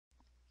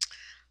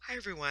Hi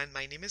everyone,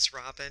 my name is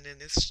Robin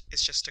and this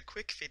is just a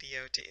quick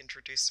video to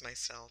introduce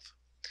myself.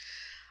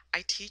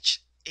 I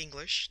teach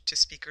English to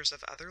speakers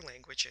of other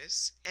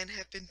languages and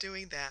have been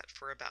doing that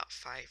for about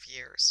 5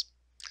 years.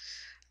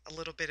 A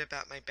little bit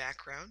about my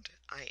background.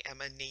 I am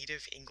a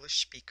native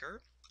English speaker.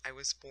 I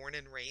was born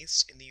and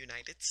raised in the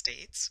United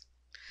States.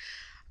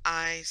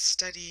 I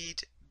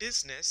studied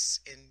business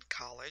in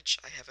college.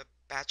 I have a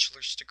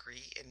bachelor's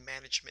degree in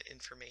management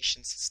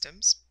information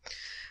systems.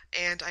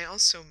 And I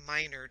also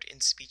minored in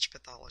speech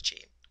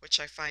pathology, which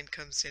I find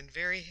comes in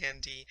very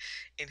handy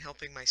in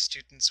helping my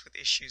students with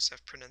issues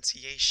of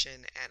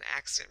pronunciation and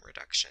accent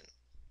reduction.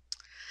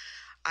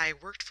 I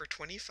worked for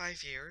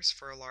 25 years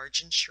for a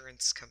large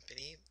insurance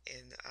company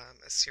in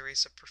a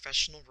series of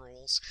professional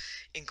roles,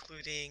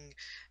 including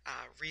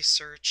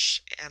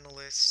research,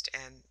 analyst,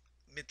 and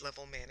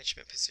mid-level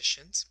management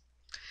positions.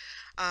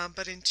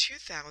 But in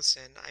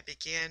 2000, I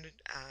began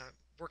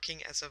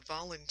working as a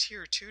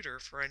volunteer tutor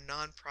for a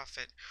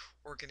nonprofit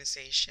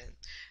organization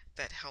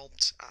that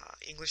helped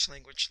English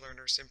language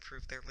learners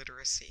improve their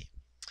literacy.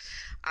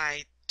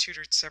 I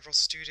tutored several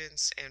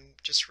students and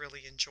just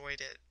really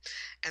enjoyed it,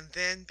 and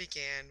then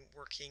began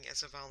working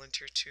as a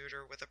volunteer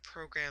tutor with a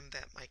program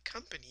that my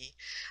company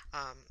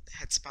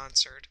had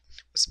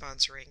was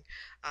sponsoring,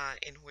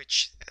 in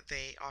which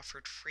they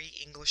offered free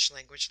English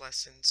language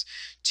lessons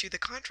to the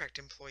contract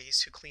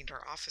employees who cleaned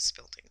our office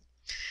building.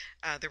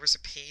 There was a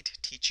paid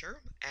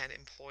teacher and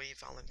employee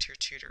volunteer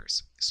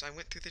tutors. So I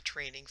went through the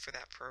training for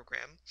that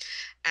program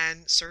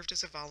and served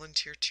as a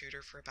volunteer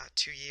tutor for about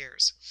 2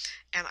 years.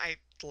 And I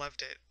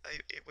loved it.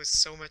 It was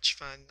so much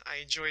fun. I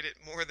enjoyed it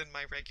more than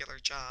my regular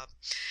job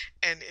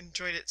and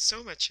enjoyed it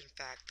so much, in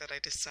fact, that I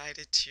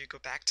decided to go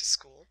back to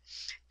school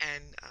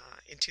and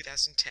in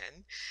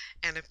 2010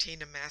 and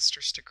obtain a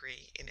master's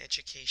degree in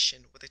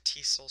education with a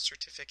TESOL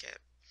certificate.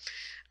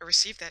 I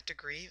received that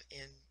degree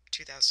in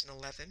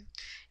 2011,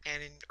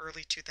 and in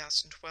early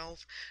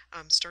 2012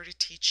 started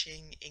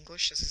teaching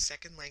English as a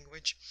second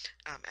language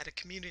at a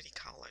community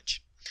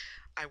college.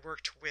 I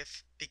worked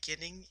with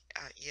beginning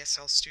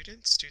ESL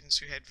students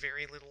who had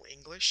very little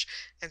English,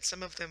 and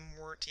some of them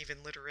weren't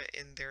even literate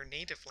in their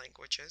native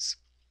languages.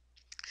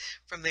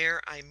 From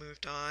there, I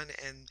moved on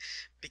and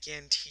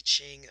began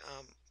teaching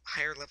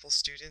higher level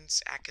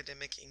students,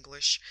 academic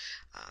English,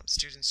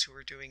 students who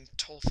were doing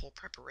TOEFL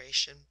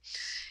preparation,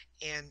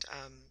 and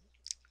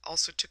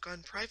also took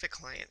on private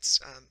clients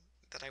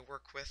that I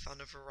work with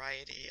on a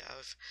variety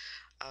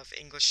of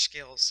English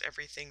skills,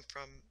 everything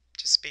from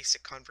just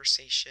basic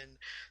conversation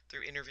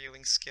through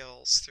interviewing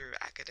skills, through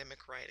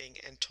academic writing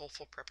and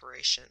TOEFL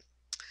preparation.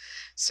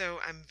 So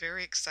I'm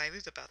very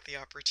excited about the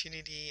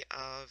opportunity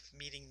of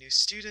meeting new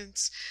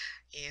students,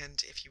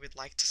 and if you would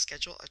like to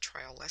schedule a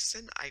trial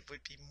lesson, I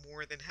would be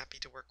more than happy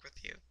to work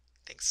with you.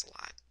 Thanks a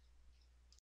lot.